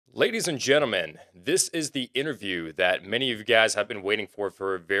Ladies and gentlemen, this is the interview that many of you guys have been waiting for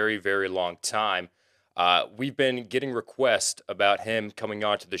a very, very long time. We've been getting requests about him coming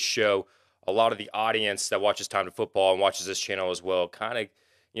on to the show. A lot of the audience that watches Time to Football and watches this channel as well kind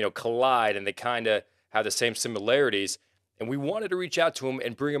of, collide and they kind of have the same similarities. And we wanted to reach out to him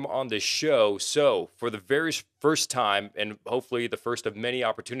and bring him on the show. So, for the very first time, and hopefully the first of many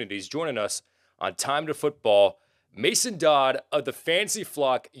opportunities, joining us on Time to Football, Mason Dodd of the Fantasy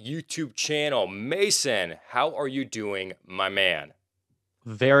Flock YouTube channel. Mason, how are you doing, my man?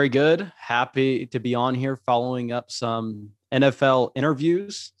 Very good. Happy to be on here following up some NFL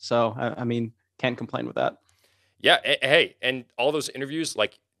interviews. So, I mean, can't complain with that. Yeah, hey, and all those interviews,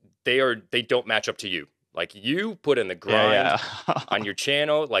 like they don't match up to you. Like you put in the grind Yeah, on yeah. your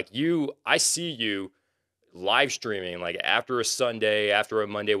channel. I see you live streaming like after a Sunday, after a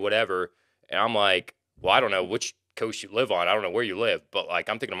Monday, whatever. And I'm like, well, I don't know which coast you live on. I don't know where you live, but like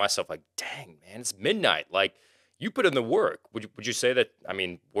I'm thinking to myself, like, dang, man, it's midnight. Like you put in the work. Would you say that? I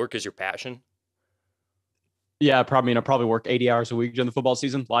mean, work is your passion? Yeah, probably work 80 hours a week during the football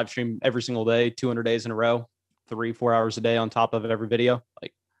season, live stream every single day, 200 days in a row, 3, 4 hours a day on top of every video.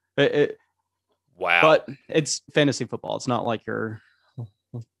 Like it, it Wow. but it's fantasy football. It's not like you're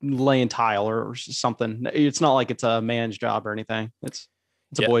laying tile or something. It's not like it's a man's job or anything. It's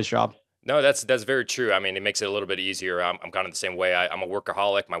a Yeah. boy's job. No, that's very true. I mean, it makes it a little bit easier. I'm kind of the same way. I'm a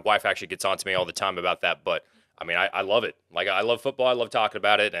workaholic. My wife actually gets on to me all the time about that, but I mean, I love it. Like I love football. I love talking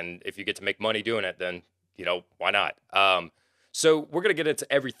about it, and if you get to make money doing it, then why not? So we're gonna get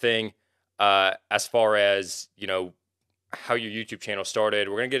into everything as far as how your YouTube channel started.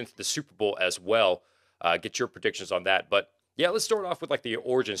 We're gonna get into the Super Bowl as well. Get your predictions on that, but yeah, let's start off with like the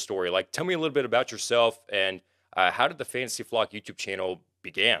origin story. Like, tell me a little bit about yourself and how did the Fantasy Flock YouTube channel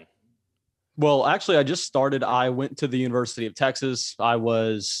began? Well, actually, I just started. I went to the University of Texas. I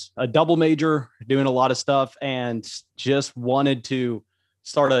was a double major doing a lot of stuff and just wanted to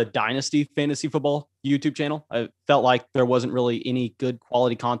start a dynasty fantasy football YouTube channel. I felt like there wasn't really any good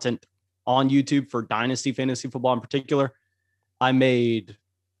quality content on YouTube for dynasty fantasy football in particular. I made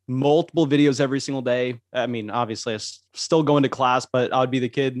multiple videos every single day. I mean, obviously, I was still going to class, but I would be the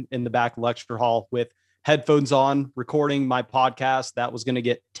kid in the back lecture hall with headphones on, recording my podcast that was going to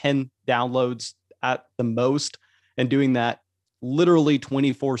get 10 downloads at the most, and doing that literally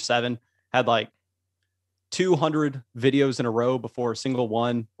 24/7. Had like 200 videos in a row before a single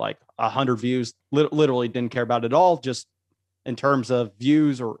one, like 100 views. Literally didn't care about it at all, just in terms of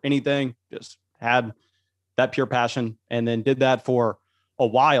views or anything. Just had that pure passion, and then did that for a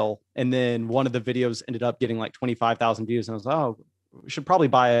while. And then one of the videos ended up getting like 25,000 views. And I was like, oh, should probably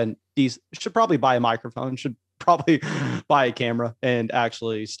buy a microphone, should probably buy a camera and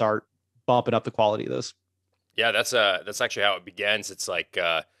actually start bumping up the quality of this. Yeah, that's actually how it begins. It's like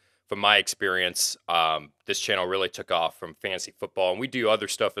from my experience, this channel really took off from fantasy football, and we do other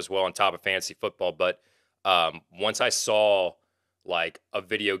stuff as well on top of fantasy football. But once I saw like a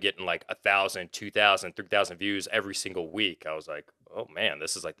video getting like 1,000, 2,000, 3,000 views every single week, I was like, oh man,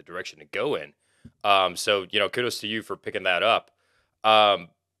 this is like the direction to go in. So kudos to you for picking that up. Um,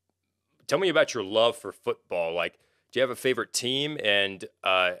 Tell me about your love for football. Like, do you have a favorite team, and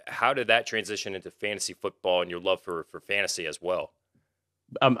how did that transition into fantasy football and your love for fantasy as well?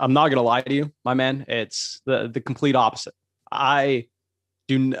 I'm not gonna lie to you, my man. It's the complete opposite. I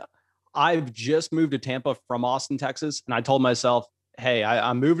do. I've just moved to Tampa from Austin, Texas, and I told myself, "Hey,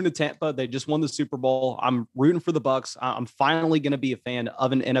 I'm moving to Tampa. They just won the Super Bowl. I'm rooting for the Bucks. I'm finally going to be a fan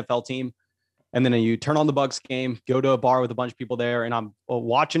of an NFL team." And then you turn on the Bucks game, go to a bar with a bunch of people there, and I'm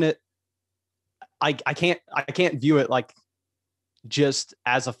watching it. I can't view it like just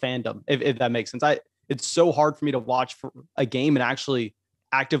as a fandom, if that makes sense. It's so hard for me to watch for a game and actually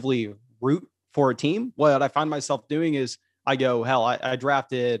actively root for a team. What I find myself doing is I go, hell, I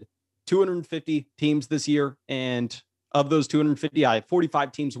drafted 250 teams this year, and of those 250, I have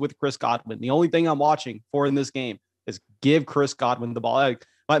 45 teams with Chris Godwin. The only thing I'm watching for in this game is give Chris Godwin the ball.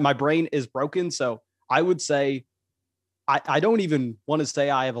 My brain is broken. So I would say I don't even want to say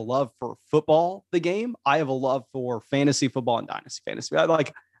I have a love for football, the game. I have a love for fantasy football and dynasty fantasy.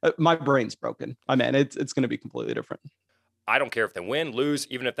 My brain's broken. I mean, it's going to be completely different. I don't care if they win, lose,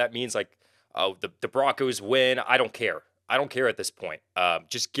 even if that means like the Broncos win. I don't care. I don't care at this point.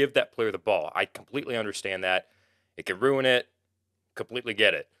 Just give that player the ball. I completely understand that. It can ruin it. Completely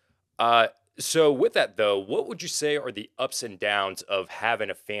get it. Uh, so with that though, what would you say are the ups and downs of having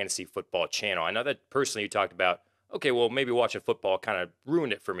a fantasy football channel? I know that personally you talked about, okay, well maybe watching football kind of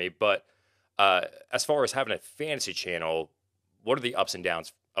ruined it for me, but as far as having a fantasy channel, what are the ups and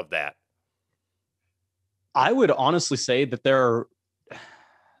downs of that? I would honestly say that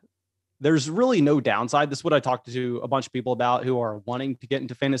there's really no downside. This is what I talked to a bunch of people about who are wanting to get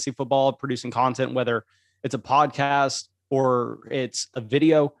into fantasy football, producing content, whether it's a podcast or it's a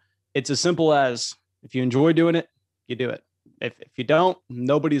video. It's as simple as if you enjoy doing it, you do it. If you don't,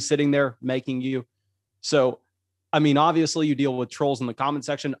 nobody's sitting there making you. So, I mean, obviously, you deal with trolls in the comment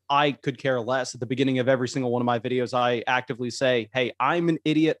section. I could care less. At the beginning of every single one of my videos, I actively say, hey, I'm an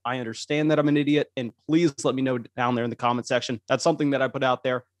idiot. I understand that I'm an idiot. And please let me know down there in the comment section. That's something that I put out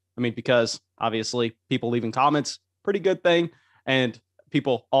there. I mean, because obviously, people leaving comments, pretty good thing. And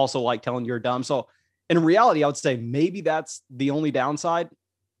people also like telling you're dumb. So, in reality, I would say maybe that's the only downside.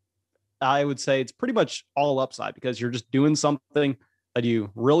 I would say it's pretty much all upside because you're just doing something that you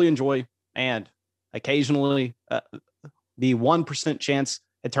really enjoy, and occasionally the 1% chance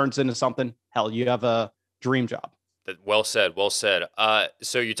it turns into something. Hell, you have a dream job. Well said. Well said.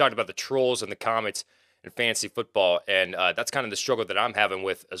 So you talked about the trolls and the comments in fantasy football, and that's kind of the struggle that I'm having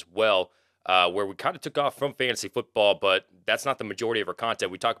with as well, where we kind of took off from fantasy football, but that's not the majority of our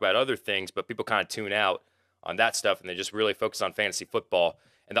content. We talk about other things, but people kind of tune out on that stuff, and they just really focus on fantasy football.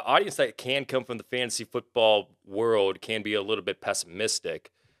 And the audience that can come from the fantasy football world can be a little bit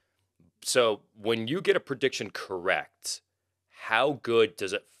pessimistic. So when you get a prediction correct, how good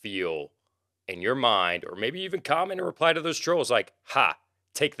does it feel in your mind, or maybe even comment and reply to those trolls like, ha,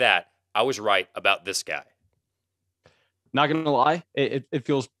 take that. I was right about this guy. Not going to lie, it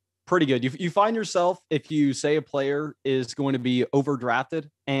feels pretty good. You find yourself, if you say a player is going to be overdrafted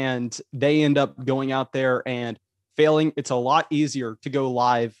and they end up going out there and failing, it's a lot easier to go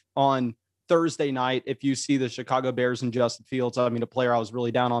live on Thursday night if you see the Chicago Bears and Justin Fields. I mean, a player I was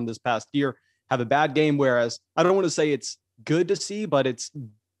really down on this past year, have a bad game. Whereas I don't want to say it's good to see, but it's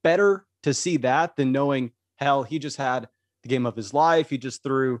better to see that than knowing, hell, he just had the game of his life. He just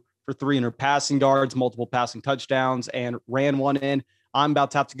threw for 300 passing yards, multiple passing touchdowns, and ran one in. I'm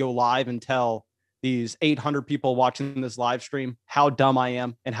about to have to go live and tell these 800 people watching this live stream how dumb I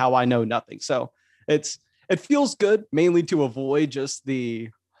am and how I know nothing. So it feels good, mainly to avoid just the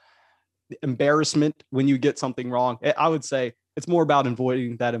embarrassment when you get something wrong. I would say it's more about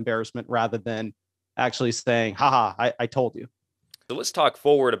avoiding that embarrassment rather than actually saying, haha, I told you. So let's talk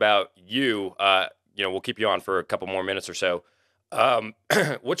forward about you. We'll keep you on for a couple more minutes or so.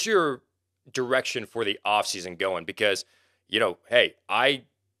 What's your direction for the offseason going? Because, hey,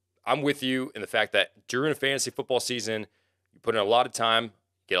 I'm with you in the fact that during a fantasy football season, you put in a lot of time,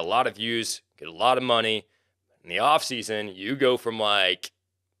 get a lot of views, get a lot of money. In the offseason, you go from like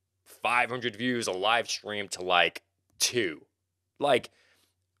 500 views a live stream to like 2. Like,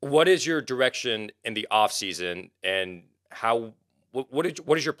 what is your direction in the offseason, and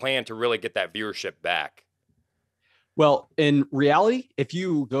what is your plan to really get that viewership back? Well, in reality, if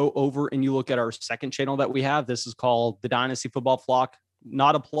you go over and you look at our second channel that we have, this is called the Dynasty Football Flock.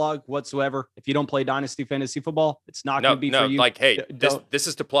 Not a plug whatsoever. If you don't play Dynasty Fantasy Football, it's not going to be for you. Like, hey, this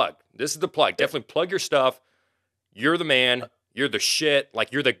is the plug. This is the plug. Definitely plug your stuff. You're the man. You're the shit.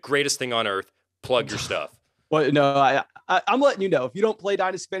 Like, you're the greatest thing on earth. Plug your stuff. Well, no, I'm letting you know. If you don't play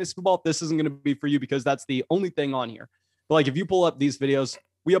Dynasty Fantasy Football, this isn't going to be for you because that's the only thing on here. But like, if you pull up these videos,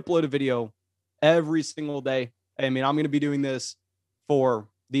 we upload a video every single day. I mean, I'm going to be doing this for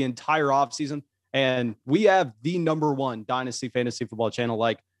the entire off season, and we have the #1 Dynasty Fantasy Football channel.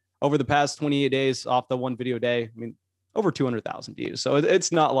 Like, over the past 28 days off the one video day, I mean, over 200,000 views. So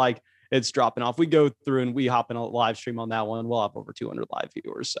it's not like it's dropping off. We go through and we hop in a live stream on that one. We'll have over 200 live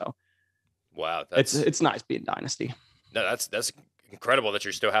viewers. So wow, it's nice being Dynasty. No, that's incredible that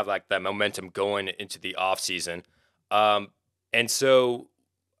you still have like that momentum going into the off season. And so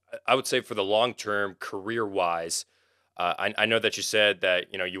I would say for the long term, career wise, I know that you said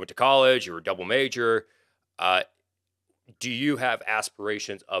that you went to college, you were a double major. Do you have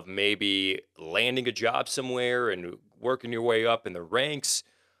aspirations of maybe landing a job somewhere and working your way up in the ranks?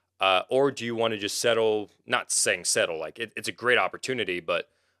 Or do you want to just settle, not saying settle, like it's a great opportunity, but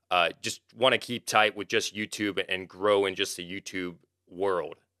just want to keep tight with just YouTube and grow in just the YouTube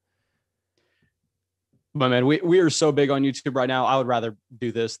world? But man, we are so big on YouTube right now. I would rather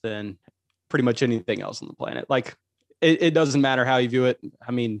do this than pretty much anything else on the planet. Like, it doesn't matter how you view it.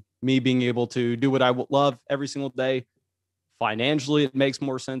 I mean, me being able to do what I love every single day, financially, it makes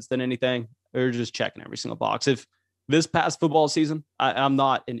more sense than anything. Or just checking every single box. If this past football season, I'm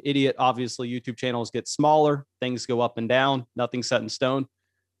not an idiot. Obviously, YouTube channels get smaller, things go up and down, nothing's set in stone.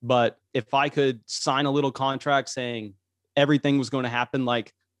 But if I could sign a little contract saying everything was going to happen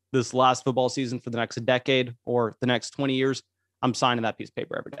like this last football season for the next decade or the next 20 years, I'm signing that piece of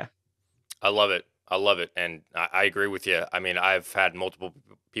paper every day. I love it. I love it. And I agree with you. I mean, I've had multiple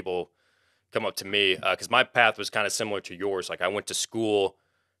people come up to me because my path was kind of similar to yours. Like, I went to school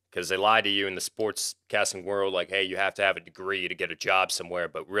because they lie to you in the sports casting world, like, hey, you have to have a degree to get a job somewhere.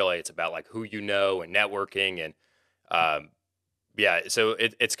 But really, it's about like who you know and networking. And yeah, so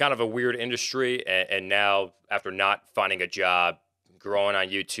it's kind of a weird industry. And now, after not finding a job, growing on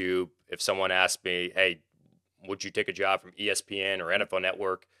YouTube, if someone asked me, hey, would you take a job from ESPN or NFL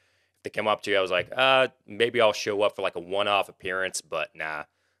Network? If they came up to you, I was like, maybe I'll show up for like a one-off appearance, but nah.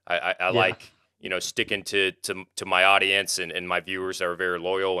 I Yeah. like, sticking to my audience and my viewers that are very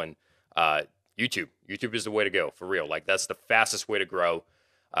loyal. And YouTube. YouTube is the way to go, for real. Like, that's the fastest way to grow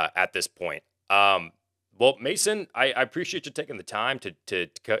at this point. Well, Mason, I appreciate you taking the time to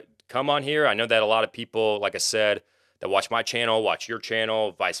come on here. I know that a lot of people, like I said, that watch my channel, watch your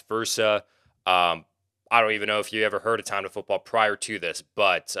channel, vice versa. I don't even know if you ever heard of Time to Football prior to this,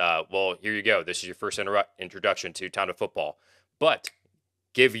 but well, here you go. This is your first introduction to Time to Football. But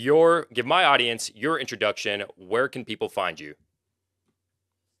give my audience your introduction. Where can people find you?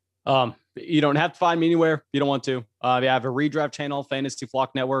 You don't have to find me anywhere if you don't want to. We have a redraft channel, Fantasy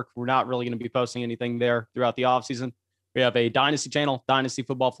Flock Network. We're not really going to be posting anything there throughout the offseason. We have a Dynasty channel, Dynasty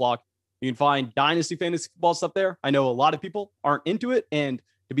Football Flock. You can find Dynasty Fantasy Football stuff there. I know a lot of people aren't into it. And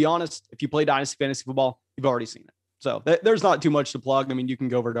to be honest, if you play Dynasty Fantasy Football, you've already seen it. So there's not too much to plug. I mean, you can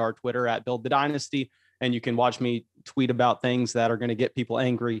go over to our Twitter at Build the Dynasty, and you can watch me tweet about things that are going to get people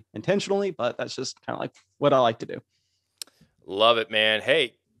angry intentionally, but that's just kind of like what I like to do. Love it, man.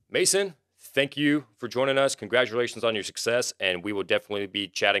 Hey, Mason, thank you for joining us. Congratulations on your success, and we will definitely be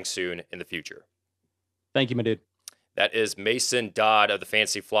chatting soon in the future. Thank you, my dude. That is Mason Dodd of the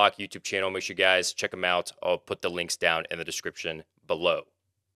Fantasy Flock YouTube channel. Make sure you guys check him out. I'll put the links down in the description below.